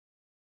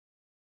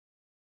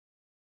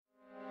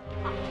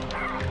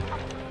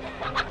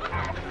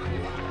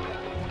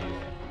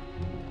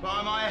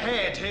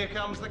head, here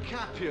comes the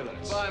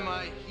Capulet. By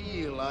my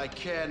heel, I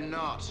care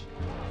not.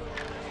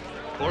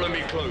 Follow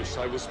me close,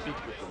 I will speak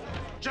with them.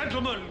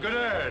 Gentlemen, good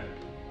end.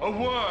 A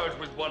word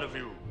with one of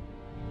you.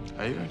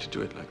 Are you going to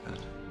do it like that?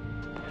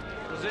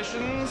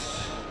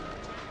 Positions.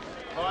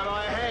 By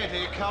my head,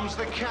 here comes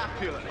the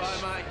Capulet.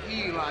 By my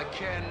heel, I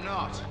care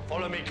not.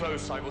 Follow me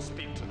close, I will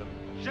speak to them.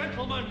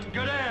 Gentlemen,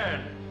 good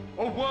end.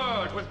 A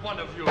word with one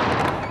of you.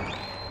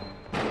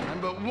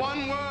 And but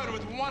one word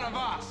with one of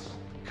us.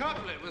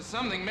 Couple it with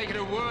something, make it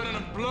a word and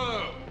a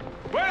blow.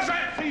 Where's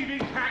that thieving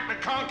hack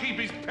that can't keep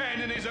his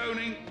pen in his own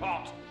ink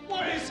pot?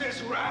 What is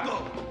this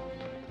rabble?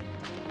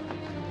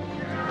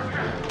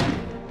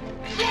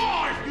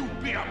 Drive, you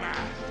be a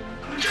man!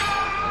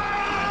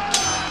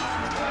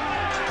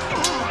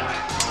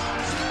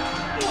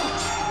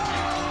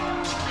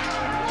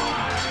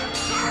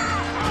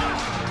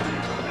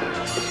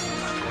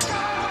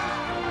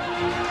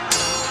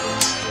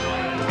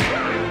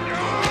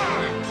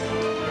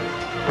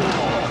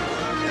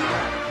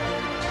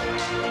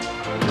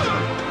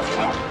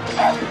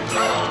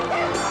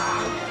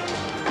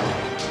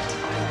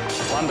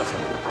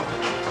 Wonderful.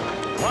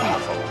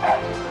 Wonderful.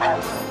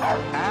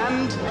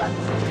 And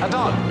a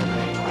dog.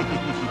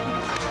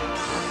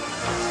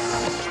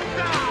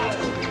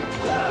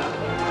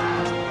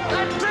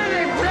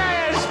 Billy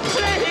players,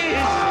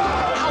 please!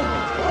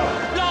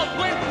 Not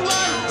with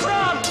blood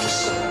props!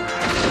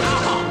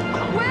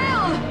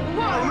 Will!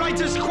 What?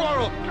 Writer's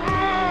quarrel.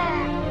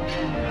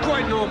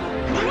 Quite normal.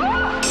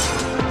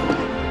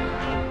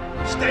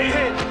 Stay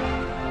hid.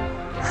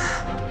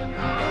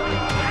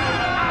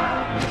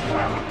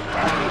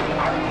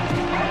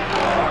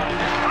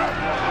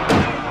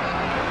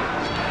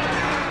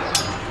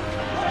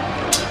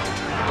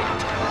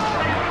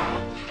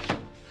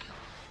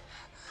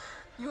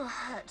 You're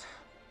hurt.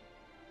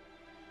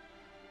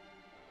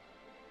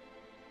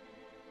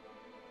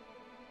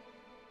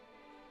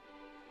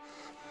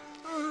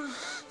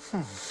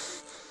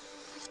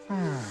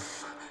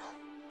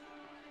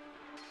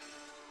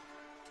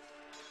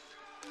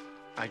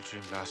 I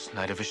dreamed last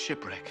night of a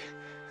shipwreck.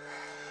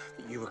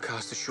 You were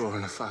cast ashore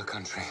in a far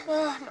country.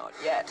 Oh, not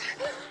yet.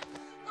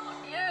 Not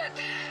yet.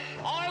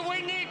 All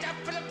we need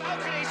for the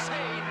balcony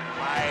scene!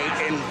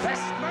 My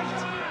investment?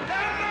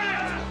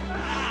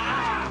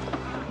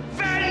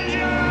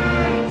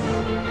 Vengeance!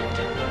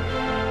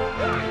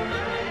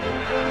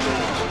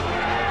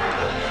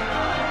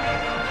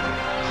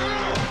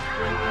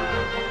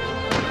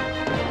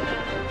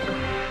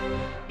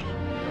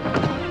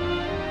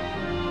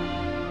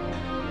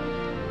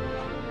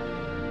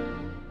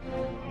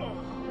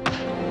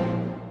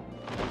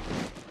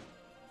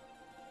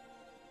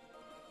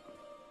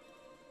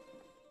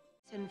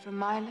 Sin from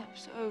my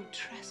lips, oh,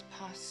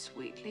 trespass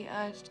sweetly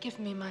urged, give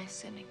me my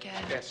sin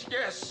again.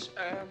 Yes.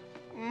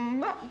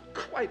 Not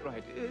quite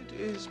right. It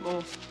is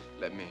more.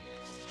 Let me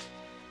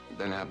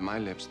then have my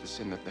lips the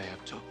sin that they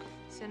have took.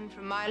 Sin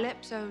from my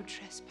lips, oh,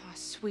 trespass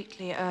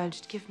sweetly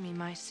urged, give me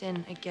my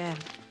sin again.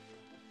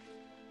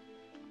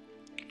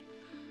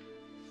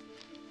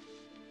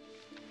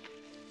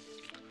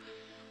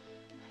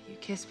 You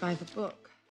kiss by the book.